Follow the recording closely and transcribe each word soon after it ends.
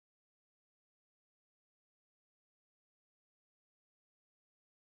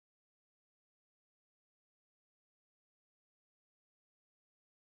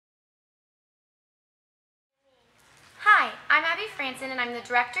Franson, and I'm the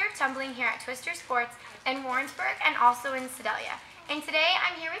director of tumbling here at Twister Sports in Warrensburg and also in Sedalia. And today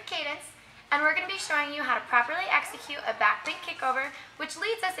I'm here with Cadence, and we're going to be showing you how to properly execute a back bend kickover, which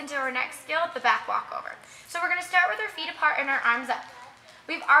leads us into our next skill, the back walkover. So we're going to start with our feet apart and our arms up.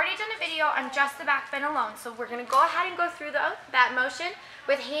 We've already done a video on just the back bend alone, so we're going to go ahead and go through that motion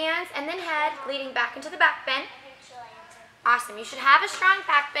with hands and then head leading back into the back bend. Awesome. You should have a strong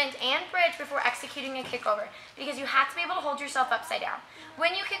back bend and bridge before executing a kickover because you have to be able to hold yourself upside down.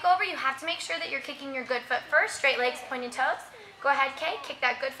 When you kick over, you have to make sure that you're kicking your good foot first, straight legs, pointed toes. Go ahead, Kay, kick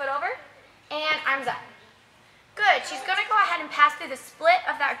that good foot over, and arms up. Good. She's going to go ahead and pass through the split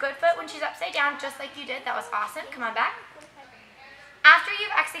of that good foot when she's upside down, just like you did. That was awesome. Come on back. After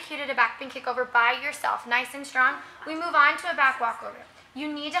you've executed a back bend kickover by yourself, nice and strong, we move on to a back walkover. You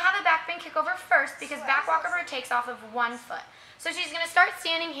need to have a back bend kickover first because back walkover takes off of one foot. So she's going to start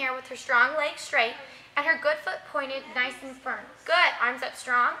standing here with her strong leg straight and her good foot pointed nice and firm. Good. Arms up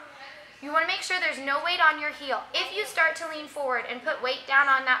strong. You want to make sure there's no weight on your heel. If you start to lean forward and put weight down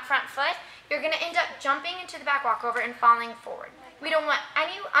on that front foot, you're going to end up jumping into the back walkover and falling forward. We don't want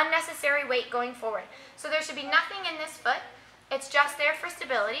any unnecessary weight going forward. So there should be nothing in this foot. It's just there for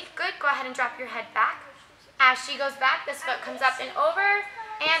stability. Good. Go ahead and drop your head back. As she goes back, this foot comes up and over,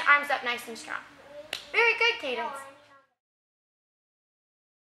 and arms up nice and strong. Very good, Cadence.